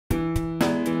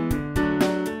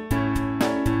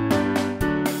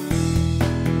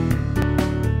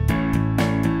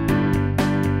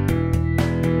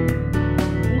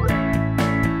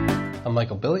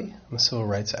Michael Billy. I'm a civil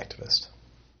rights activist.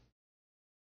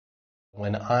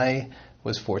 When I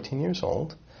was 14 years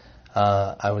old,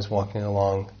 I was walking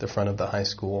along the front of the high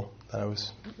school that I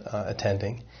was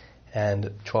attending,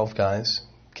 and 12 guys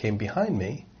came behind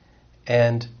me,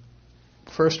 and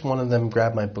first one of them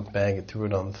grabbed my book bag and threw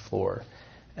it on the floor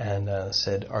and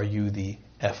said, "Are you the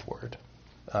F word?"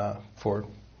 For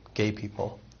gay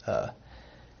people.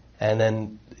 And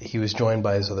then he was joined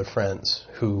by his other friends,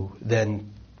 who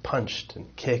then punched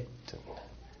and kicked and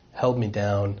held me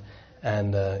down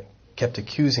and kept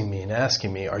accusing me and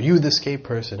asking me, "Are you this gay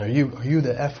person? Are you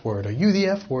the F word? Are you the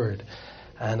F word?"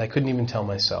 And I couldn't even tell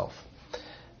myself.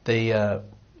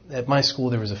 At my school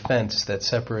there was a fence that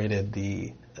separated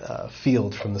the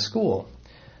field from the school.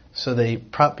 So they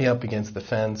propped me up against the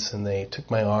fence, and they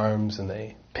took my arms and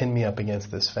they pinned me up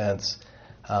against this fence,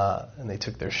 and they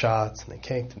took their shots and they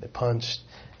kicked and they punched,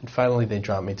 and finally they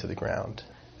dropped me to the ground.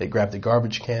 They grabbed a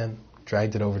garbage can,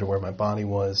 dragged it over to where my body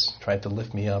was, tried to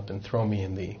lift me up and throw me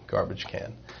in the garbage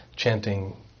can,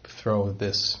 chanting, "Throw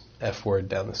this F word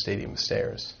down the stadium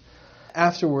stairs."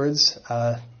 Afterwards,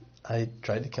 I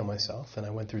tried to kill myself, and I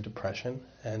went through depression,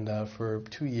 and for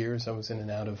 2 years I was in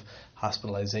and out of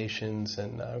hospitalizations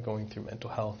and going through mental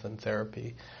health and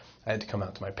therapy. I had to come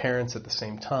out to my parents at the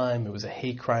same time. It was a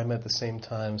hate crime at the same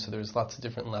time, so there was lots of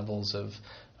different levels of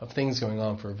things going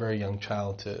on for a very young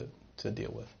child to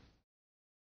deal with.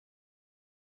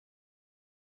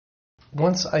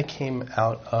 Once I came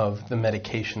out of the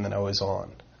medication that I was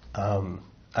on,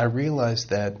 I realized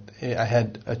that I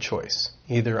had a choice.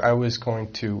 Either I was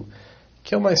going to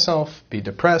kill myself, be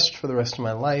depressed for the rest of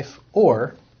my life,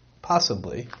 or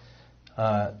possibly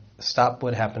stop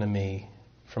what happened to me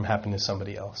from happening to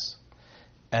somebody else.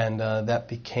 And that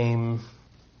became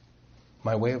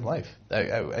my way of life.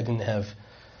 I didn't have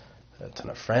a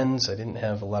ton of friends. I didn't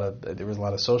have there was a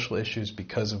lot of social issues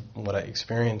because of what I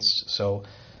experienced. So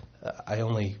I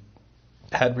only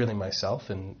had really myself,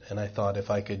 and I thought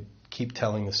if I could keep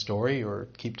telling the story or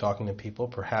keep talking to people,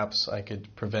 perhaps I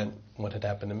could prevent what had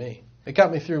happened to me. It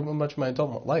got me through much of my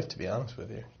adult life, to be honest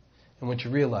with you. And what you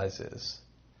realize is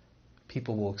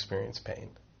people will experience pain.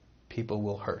 People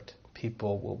will hurt.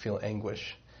 People will feel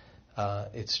anguish.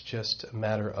 It's just a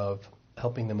matter of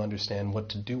helping them understand what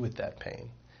to do with that pain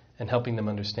and helping them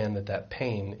understand that that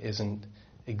pain isn't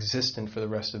existent for the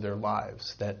rest of their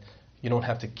lives, that you don't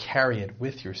have to carry it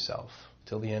with yourself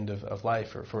till the end of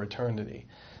life or for eternity,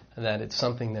 and that it's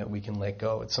something that we can let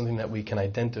go. It's something that we can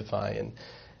identify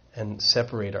and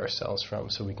separate ourselves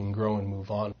from so we can grow and move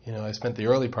on. You know, I spent the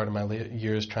early part of my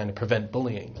years trying to prevent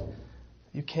bullying.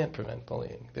 You can't prevent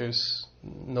bullying. There's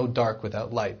no dark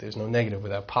without light. There's no negative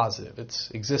without positive.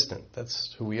 It's existent.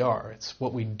 That's who we are. It's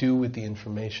what we do with the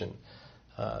information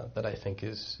that I think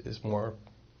is more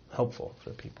helpful for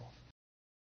people.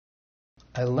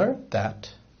 I learned that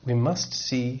we must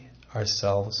see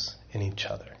ourselves in each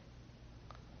other.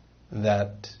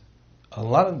 That a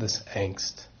lot of this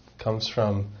angst comes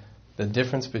from the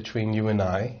difference between you and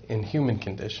I in human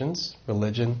conditions,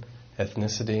 religion,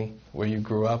 ethnicity, where you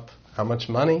grew up, how much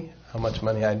money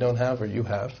I don't have or you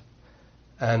have.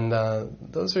 And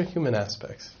those are human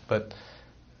aspects. But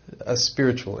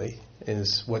spiritually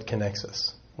is what connects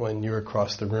us. When you're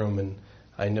across the room and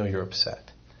I know you're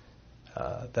upset,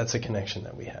 that's a connection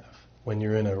that we have. When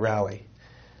you're in a rally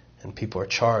and people are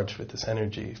charged with this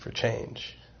energy for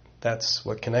change, that's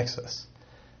what connects us.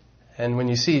 And when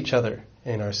you see each other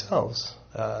in ourselves,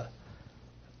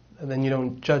 then you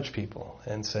don't judge people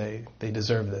and say they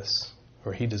deserve this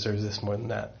or he deserves this more than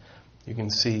that. You can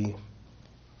see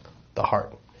the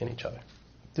heart in each other.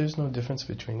 There's no difference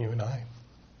between you and I.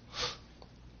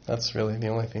 That's really the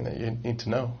only thing that you need to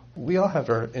know. We all have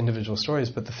our individual stories,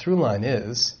 but the through line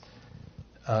is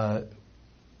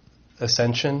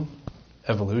ascension,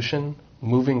 evolution,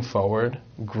 moving forward,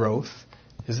 growth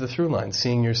is the through line.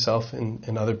 Seeing yourself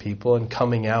in other people and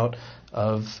coming out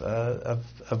of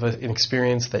an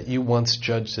experience that you once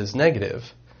judged as negative.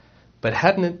 But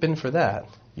hadn't it been for that,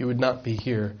 you would not be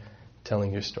here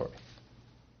telling your story.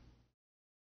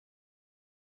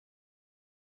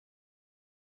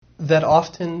 That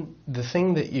often the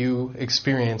thing that you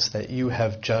experience that you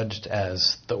have judged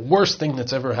as the worst thing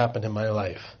that's ever happened in my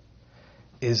life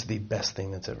is the best thing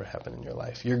that's ever happened in your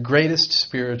life. Your greatest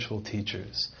spiritual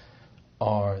teachers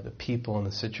are the people and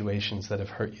the situations that have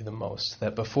hurt you the most.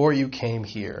 That before you came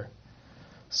here,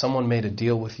 someone made a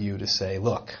deal with you to say,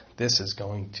 look, this is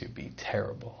going to be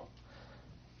terrible.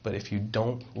 But if you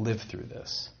don't live through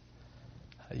this,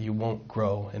 you won't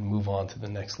grow and move on to the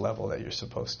next level that you're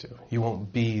supposed to. You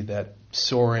won't be that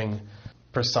soaring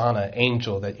persona,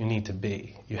 angel that you need to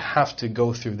be. You have to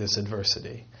go through this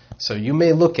adversity. So you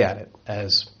may look at it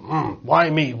as, why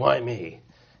me, why me?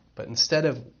 But instead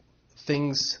of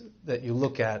things that you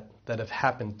look at that have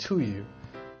happened to you,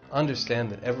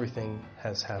 understand that everything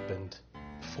has happened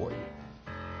for you.